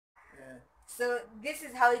So this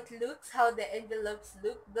is how it looks, how the envelopes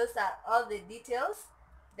look. Those are all the details.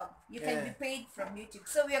 You can be paid from YouTube.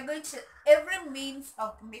 So we are going to, every means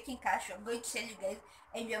of making cash, we're going to tell you guys,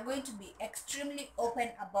 and we are going to be extremely open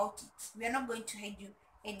about it. We are not going to hide you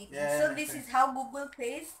anything. So this is how Google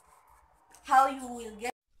pays, how you will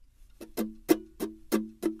get.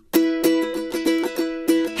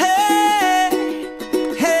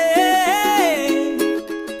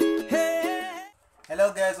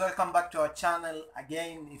 Hello guys, welcome back to our channel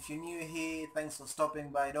again. If you're new here, thanks for stopping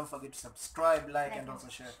by. Don't forget to subscribe, like and also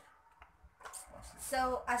share.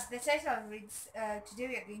 So as the title reads, today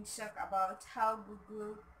we are going to talk about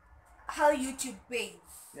how YouTube pays.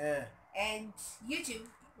 Yeah. And YouTube,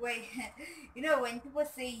 when when people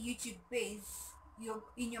say YouTube pays, you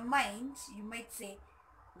in your mind you might say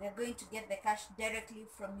we are going to get the cash directly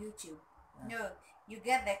from YouTube. Yeah. No, you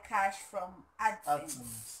get the cash from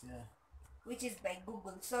AdSense. Yeah. Which is by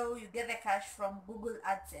Google. So you get the cash from Google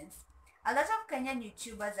AdSense. A lot of Kenyan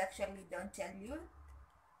YouTubers actually don't tell you.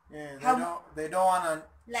 Yeah, they don't wanna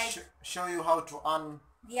show you how to earn.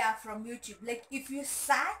 Yeah, from YouTube. Like if you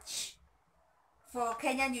search for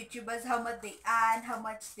Kenyan YouTubers, how much they earn, how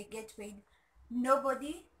much they get paid,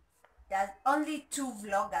 nobody does. Only 2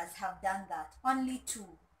 vloggers have done that. Only 2.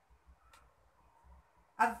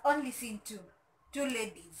 I've only seen 2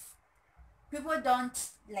 ladies. People don't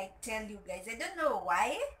tell you guys. I don't know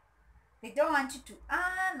why they don't want you to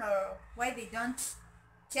earn, or why they don't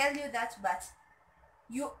tell you that, but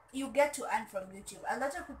you get to earn from YouTube. A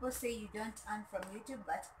lot of people say you don't earn from YouTube,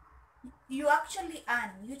 but you actually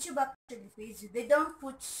earn. YouTube actually pays you. They don't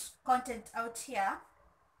put content out here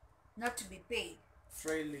not to be paid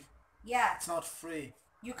Freely. Yeah, it's not free.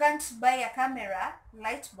 You can't buy a camera,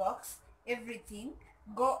 light box, everything,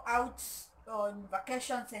 go out on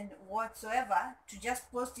vacations and whatsoever to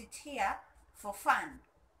just post it here for fun.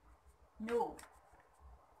 No,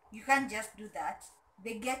 you can't just do that.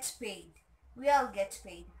 They get paid. We all get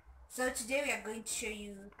paid. So today we are going to show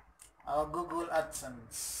you our Google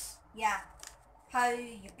AdSense. Yeah, how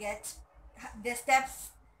you get the steps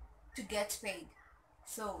to get paid.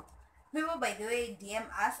 So people, by the way, DM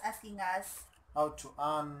us asking us how to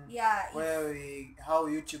earn, how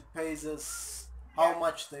YouTube pays us, how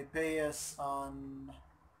much they pay us, on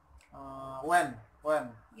when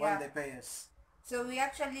they pay us. So we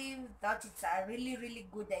actually thought it's a really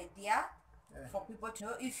good idea for people to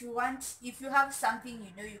know. If you have something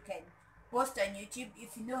you can post on YouTube,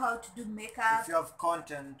 if you know how to do makeup, if you have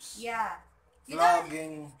content, you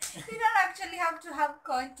vlogging, don't actually have to have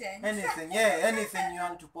content. Anything, anything you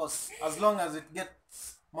want to post, as long as it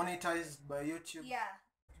gets monetized by YouTube.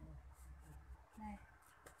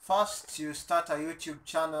 First, you start a YouTube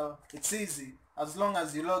channel. It's easy. As long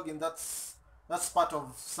as you log in, that's part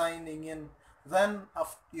of signing in. Then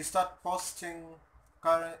you start posting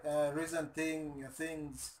current, recent thing, your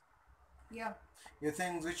things. Your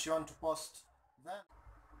things which you want to post.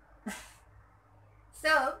 Then.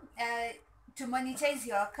 So, to monetize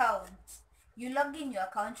your account, you log in your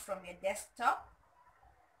account from your desktop.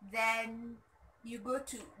 Then you go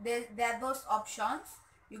to there are those options.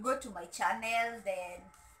 You go to my channel. Then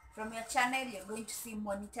from your channel you're going to see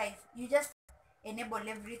monetize. You just enable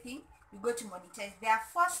everything. You go to monetize. There are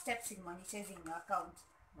 4 steps in monetizing your account.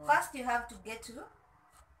 First, you have to get to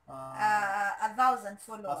 1,000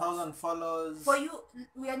 followers. 1,000 followers. For you,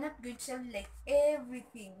 we are not going to tell you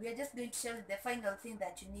everything. We are just going to tell you the final thing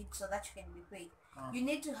that you need so that you can be paid. You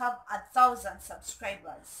need to have 1,000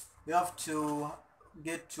 subscribers. You have to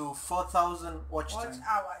get to 4,000 watch hours.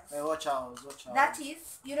 That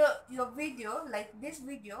is, your video, like this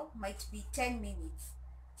video, might be 10 minutes.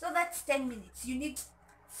 So that's 10 minutes. You need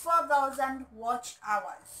 4,000 watch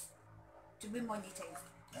hours to be monetized.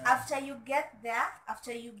 After you get there,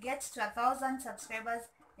 after you get to 1,000 subscribers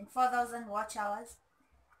and 4,000 watch hours,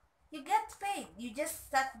 you get paid. You just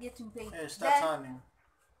start getting paid. Start earning.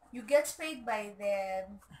 You get paid by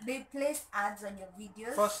they place ads on your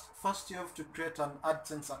videos. First you have to create an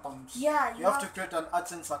AdSense account. You have to create an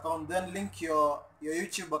AdSense account, then link your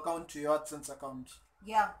YouTube account to your AdSense account.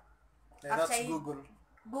 That's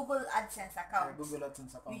Google AdSense account. Google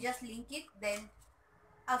AdSense account. You just link it, then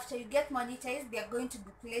after you get monetized, they are going to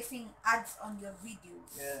be placing ads on your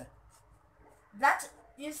videos. That,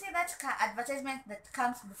 you see that advertisement that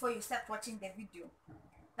comes before you start watching the video.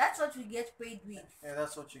 That's what we get paid with.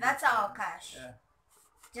 That's our cash.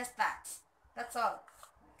 Just that. That's all.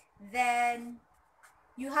 Then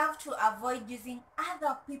you have to avoid using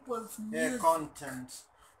other people's music. Content.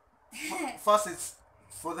 First,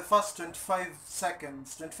 for the first 25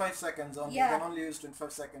 seconds only. Yeah. You can only use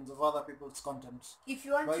 25 seconds of other people's content. If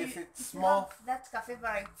you want But to, if it's if you more, have that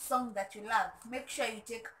favorite song that you love, make sure you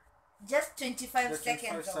take just 25 the seconds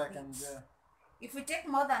 25 of seconds, it. yeah. If you take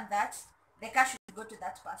more than that, the cash will go to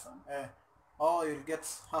that person. Or you'll get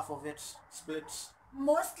half of it split.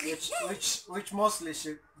 Mostly, Which mostly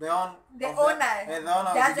the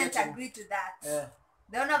owner doesn't agree to that. Yeah.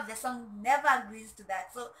 The owner of the song never agrees to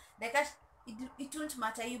that. So the cash, it won't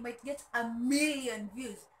matter. You might get 1,000,000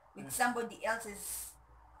 views with somebody else's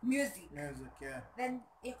music. Yeah. Then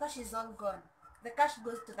your cash is all gone. The cash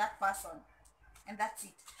goes to that person, and that's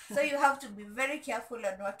it. So you have to be very careful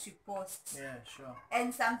on what you post. Yeah, sure.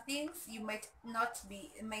 And some things you might not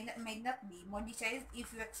be monetized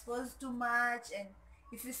if you expose too much, and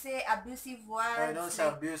if you say abusive words. I don't say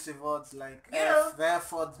abusive words like you know, the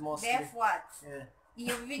F words mostly. The F words. Yeah.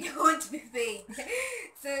 Your video won't be paid.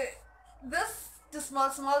 So those two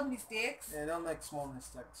small mistakes. Yeah, don't make small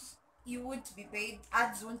mistakes. You won't be paid.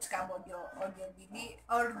 Ads won't come on your video,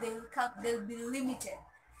 or they'll be limited.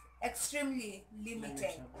 Extremely limited,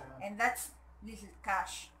 yeah. And that's little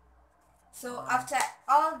cash. So after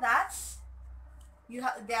all that,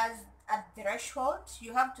 there's a threshold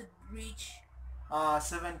you have to reach.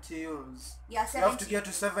 70 euros. Yeah, 70. You have to get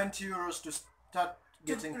to 70 euros to start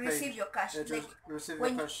getting paid. Receive your cash. Yeah, to receive your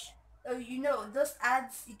cash. You know, those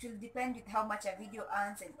ads, it will depend with how much a video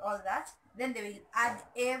earns and all that. Then they will add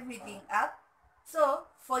everything up. So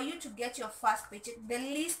for you to get your first paycheck, the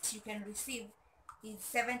least you can receive is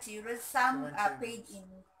 70 euros. Some 70 are paid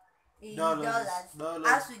in dollars.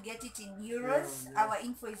 As we get it in euros, yeah. Our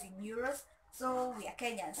info is in euros. So we are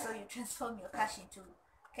Kenyan, so you transform your cash into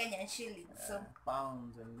Kenyan shillings. So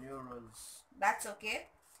pounds and euros. that's okay.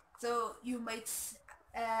 So you might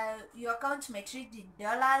your account might read in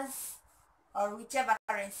dollars or whichever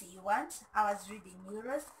currency you want. Ours read in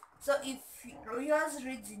euros. So if yours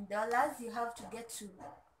reads in dollars, you have to get to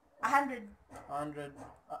 $100. $100.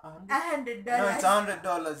 No, it's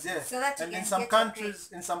 $100. Yeah. So that you and can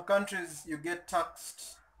in some countries, you get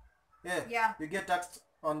taxed. Yeah. You get taxed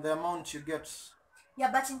on the amount you get.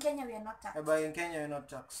 Yeah, but in Kenya we are not taxed. But in Kenya you're not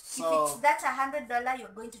taxed. If So it's that $100, you're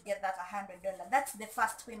going to get that $100. That's the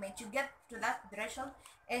first payment. You get to that threshold,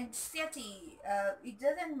 and it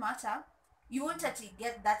doesn't matter. You won't actually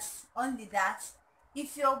get that only that.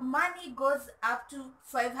 If your money goes up to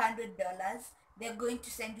 $500, they're going to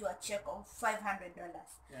send you a check of $500.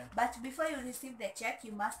 Yeah. But before you receive the check,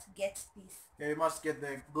 you must get this. Yeah, you must get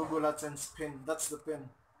the Google AdSense pin. That's the pin.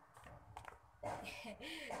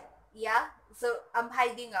 Yeah, so I'm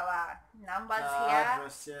hiding our numbers here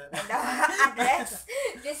address, yeah. and our address.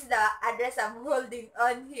 This is the address I'm holding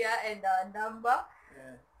on here and our number.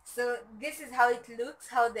 Yeah. So this is how it looks,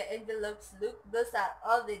 how the envelopes look. Those are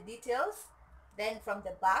all the details. Then from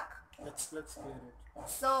the back. Let's clear it.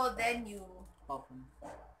 So then you open.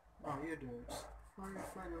 Oh, you do it.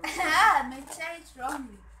 I may try it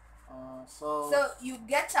wrongly. So you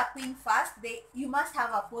get a pin first. You must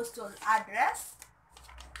have a postal address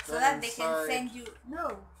so that they can send you.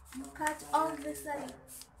 No, you cut all the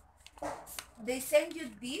sides. They send you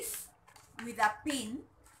this with a pin.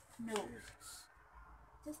 No,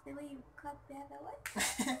 just the way you cut the other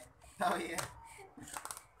one. Oh yeah.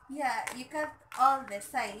 Yeah, you cut all the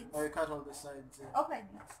sides. Oh, you cut all the sides. Yeah. Open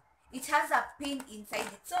it. It has a pin inside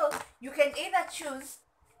it, so you can either choose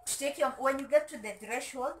to take when you get to the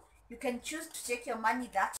threshold, you can choose to take your money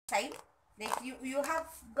that time. Like you have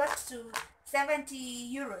got to 70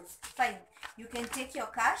 euros, fine. You can take your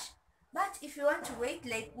cash. But if you want to wait,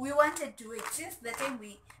 like we wanted to wait since the time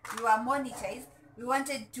we were monetized, we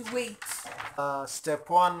wanted to wait. Step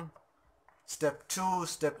 1, step 2,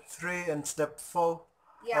 step 3, and step 4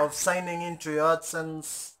 of signing into your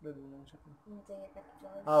AdSense.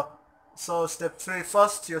 So step 3,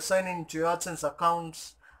 first you're signing into your AdSense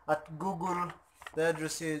account at Google. The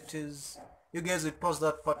address here it is. You guys will post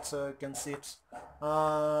that part so you can see it.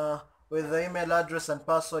 With the email address and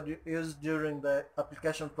password you used during the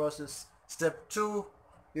application process. Step 2,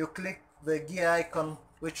 you click the gear icon,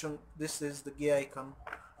 which one? This is the gear icon,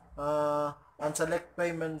 and select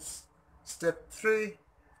payments. Step 3,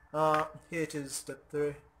 here it is, step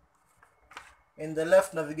 3. In the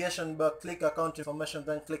left navigation bar, click account information,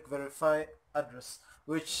 then click verify address,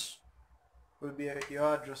 which will be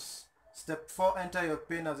your address. Step 4, enter your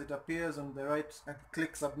PIN as it appears on the right and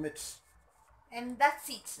click submit. And that's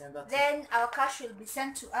it. Then our cash will be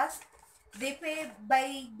sent to us. They pay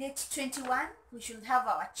by date 21, we should have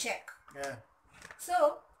our check. Yeah.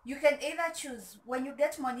 So you can either choose when you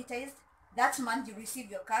get monetized, that month you receive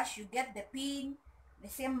your cash, you get the PIN the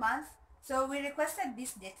same month, So we requested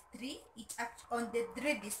this date 3. On the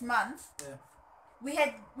 3 this month. Yeah. We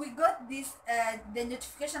got this the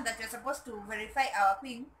notification that we're supposed to verify our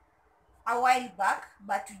PIN a while back,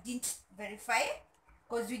 but we didn't verify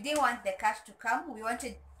because we didn't want the cash to come. We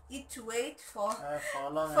wanted it to wait for a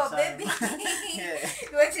long for time. baby. Yeah.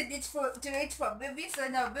 We wanted it to wait for baby. So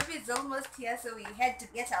now baby is almost here, so we had to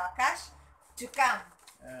get our cash to come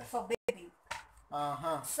for baby.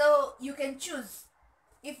 So you can choose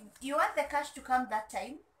if you want the cash to come that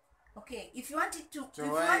time. Okay, if you want it to wait for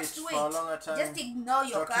a longer time, just ignore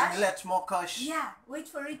your cash. Accumulate more cash. Yeah, wait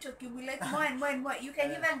for it to accumulate more and more and more. You can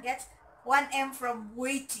even get 1M from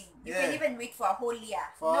waiting. You can even wait for a whole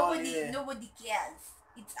year. Nobody cares.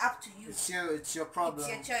 It's up to you. It's your problem. It's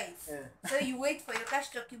your choice. Yeah. So you wait for your cash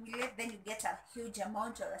to accumulate, then you get a huge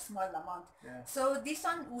amount or a small amount. Yeah. So this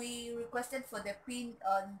one we requested for the PIN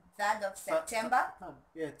on 3rd of September.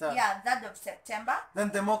 Yeah, 3rd of September.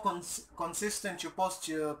 Then the more consistent you post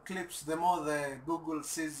your clips, the more the Google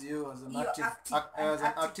sees you as an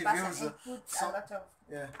active user. It puts a lot of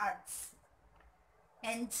ads.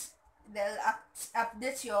 And they'll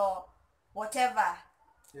update your whatever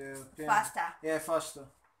faster. Yeah, faster.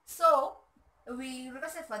 So we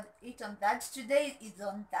requested for it on that. Today is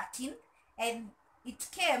on 13, and it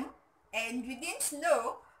came, and we didn't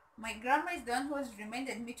know. My grandma is the one who has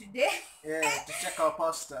reminded me today. Yeah, to check our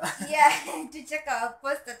poster. Yeah, to check our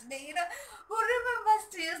poster today. You know, who remembers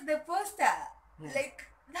to use the poster? Like,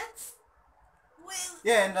 that's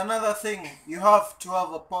yeah, and another thing, you have to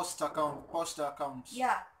have a poster account.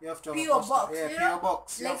 Yeah. You have to have PO a poster. box. Yeah, you PO know?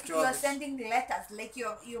 box. Like you're sending letters, like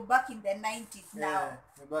you're back in the 90s now. Yeah,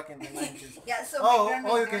 you're back in the 90s. Yeah, so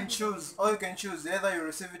or you can choose. Either you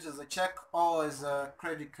receive it as a check or as a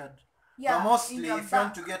credit card. Yeah, but mostly, if you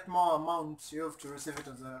want to get more amounts, you have to receive it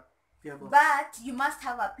as a PO box. But you must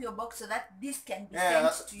have a PO box so that this can be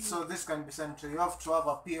sent to you. So this can be sent to you. You have to have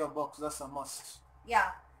a PO box. That's a must.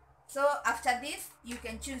 Yeah. So after this, you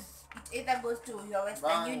can choose. It either goes to your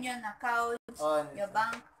Western Union account, your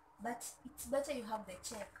bank, but it's better you have the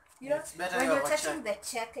check. You know, when you're touching the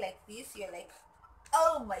check like this, you're like,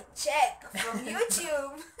 oh, my check from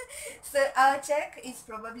YouTube. So our check is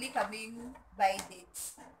probably coming by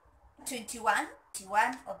date 21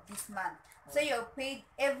 of this month. So you're paid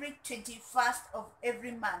every 21st of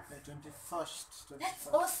every month. The 21st. That's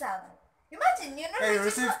awesome. Imagine, you know. Hey, you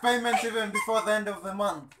receive payment even before the end of the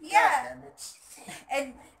month. Yeah.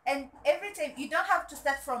 And every time you don't have to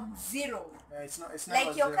start from zero. Yeah, it's not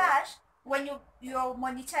like your zero. cash, when you're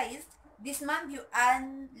monetized, this month you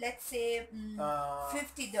earn, let's say,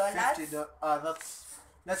 $50.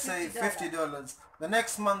 Let's say $50. The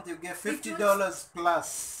next month you get $50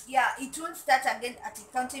 plus. Yeah, it won't start again at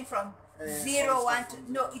counting from 0, 1, 2.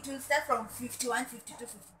 No, it will start from 51, 52,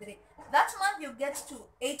 53. That month you get to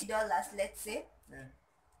 $80, let's say. Yeah.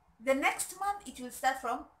 The next month it will start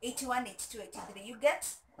from 81, 82, 83. You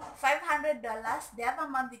get $500. The other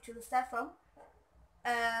month it will start from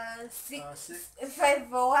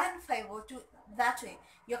 501, 502. That way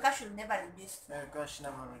your cash will never reduce. Cash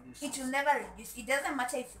never reduces. It will never reduce. It doesn't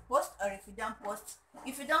matter if you post or if you don't post.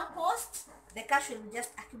 If you don't post, the cash will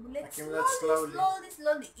just accumulate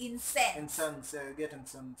slowly in cents. In cents, yeah, you get in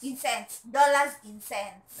cents. In cents. Dollars in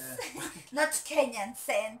cents. Yeah. Not Kenyan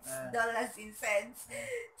cents. Dollars in cents. Yeah.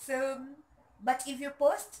 So, but if you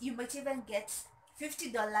post, you might even get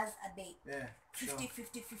 $50 a day. Yeah. 50.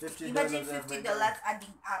 Imagine $50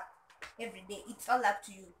 adding up every day. It's all up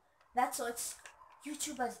to you. That's what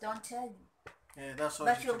YouTubers don't tell you. Yeah, that's what.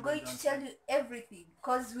 But we're going to tell you everything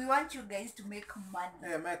because we want you guys to make money.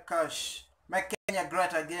 Yeah, make cash. Make Kenya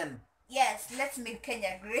great again. Yes, let's make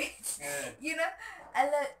Kenya great. Yeah. You know,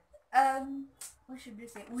 what should we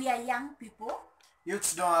say? We are young people.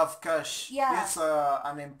 Youths don't have cash. Yeah. Youths are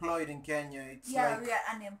unemployed in Kenya. We are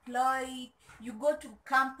unemployed. You go to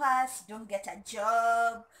campus, don't get a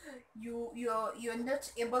job. You're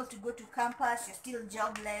not able to go to campus. You're still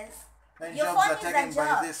jobless. And your jobs phone are is taken a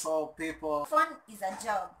job. by these all people. Phone is a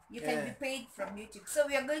job. You can be paid from YouTube. So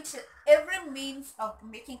we are going to every means of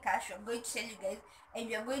making cash. We're going to tell you guys, and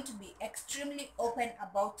we are going to be extremely open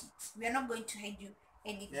about it. We are not going to hide you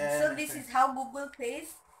anything. So this is how Google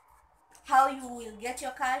pays, how you will get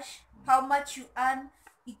your cash, how much you earn.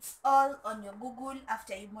 It's all on your Google.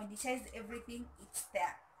 After you monetize everything, it's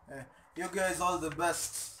there. You guys all the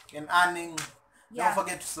best in earning. Yeah. Don't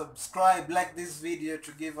forget to subscribe, like this video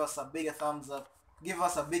to give us a big thumbs up. Give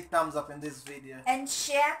us a big thumbs up in this video. And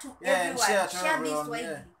share to everyone. And share this widely.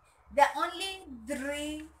 Yeah. There are only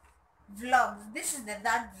 3 vlogs. This is the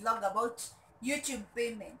 3rd vlog about YouTube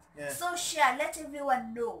payment. Yeah. So share, let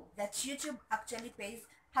everyone know that YouTube actually pays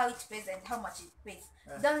how it pays and how much it pays.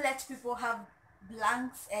 Yeah. Don't let people have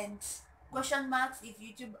blanks and question marks if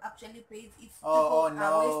YouTube actually pays, if people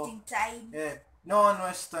are wasting time. Yeah, no one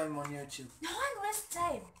wastes time on YouTube. No one wastes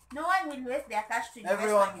time. No one will waste their cash to invest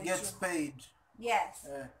Everyone on YouTube. gets paid. Yes.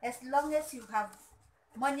 Yeah. As long as you have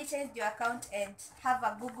monetized your account and have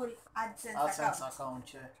a Google AdSense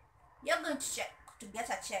account. Yeah. You're going to get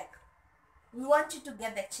a check. We want you to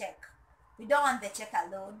get the check. We don't want the check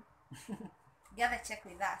alone. Get the check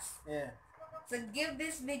with us. Yeah. So give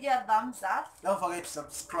this video a thumbs up. Don't forget to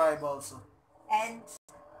subscribe also. And